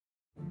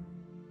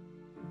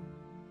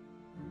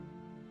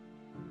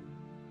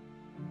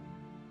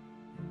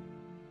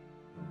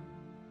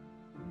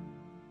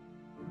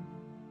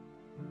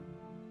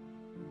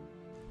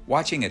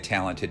Watching a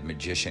talented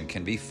magician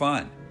can be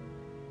fun.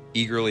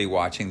 Eagerly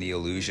watching the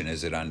illusion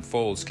as it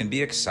unfolds can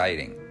be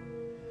exciting.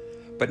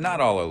 But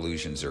not all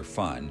illusions are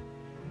fun,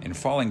 and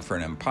falling for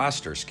an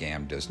imposter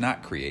scam does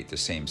not create the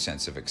same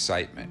sense of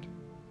excitement.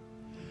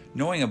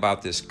 Knowing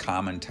about this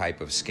common type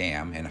of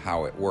scam and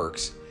how it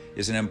works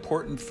is an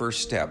important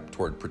first step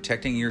toward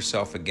protecting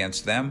yourself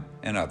against them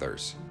and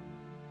others.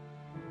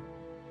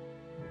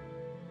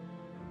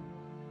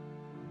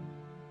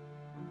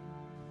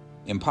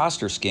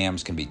 Imposter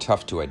scams can be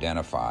tough to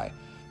identify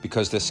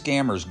because the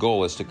scammer's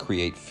goal is to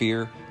create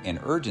fear and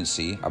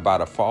urgency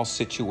about a false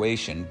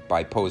situation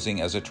by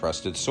posing as a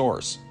trusted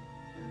source.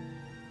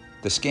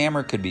 The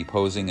scammer could be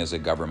posing as a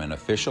government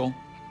official,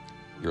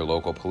 your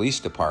local police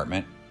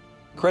department,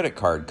 credit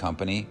card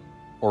company,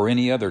 or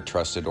any other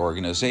trusted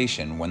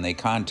organization when they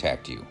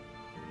contact you.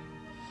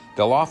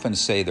 They'll often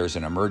say there's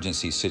an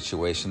emergency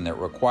situation that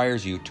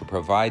requires you to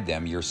provide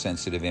them your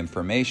sensitive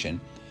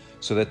information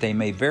so that they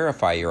may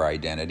verify your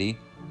identity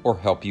or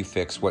help you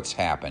fix what's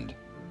happened.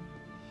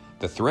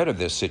 The threat of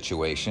this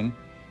situation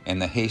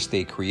and the haste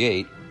they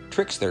create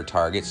tricks their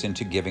targets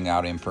into giving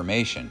out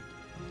information,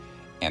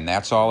 and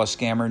that's all a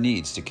scammer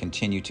needs to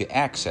continue to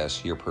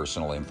access your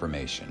personal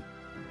information.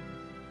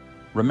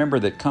 Remember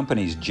that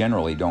companies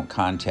generally don't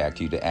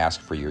contact you to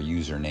ask for your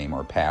username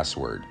or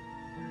password.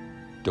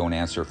 Don't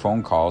answer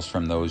phone calls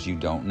from those you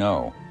don't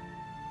know.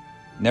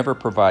 Never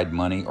provide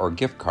money or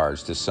gift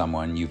cards to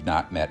someone you've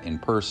not met in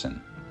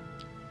person.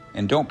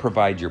 And don't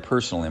provide your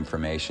personal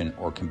information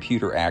or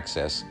computer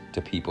access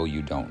to people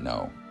you don't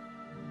know.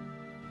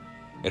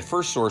 At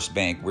First Source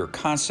Bank, we're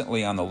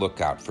constantly on the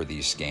lookout for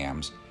these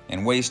scams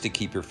and ways to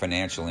keep your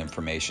financial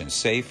information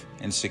safe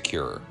and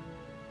secure.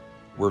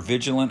 We're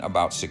vigilant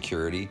about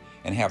security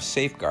and have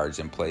safeguards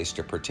in place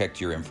to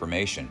protect your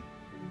information.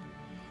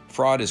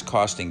 Fraud is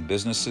costing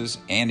businesses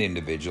and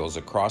individuals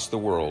across the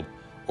world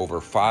over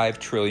 $5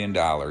 trillion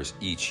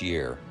each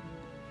year.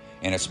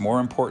 And it's more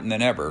important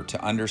than ever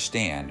to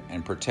understand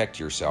and protect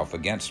yourself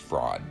against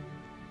fraud.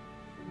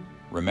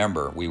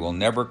 Remember, we will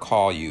never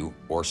call you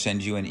or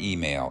send you an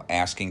email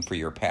asking for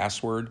your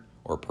password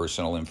or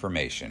personal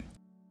information.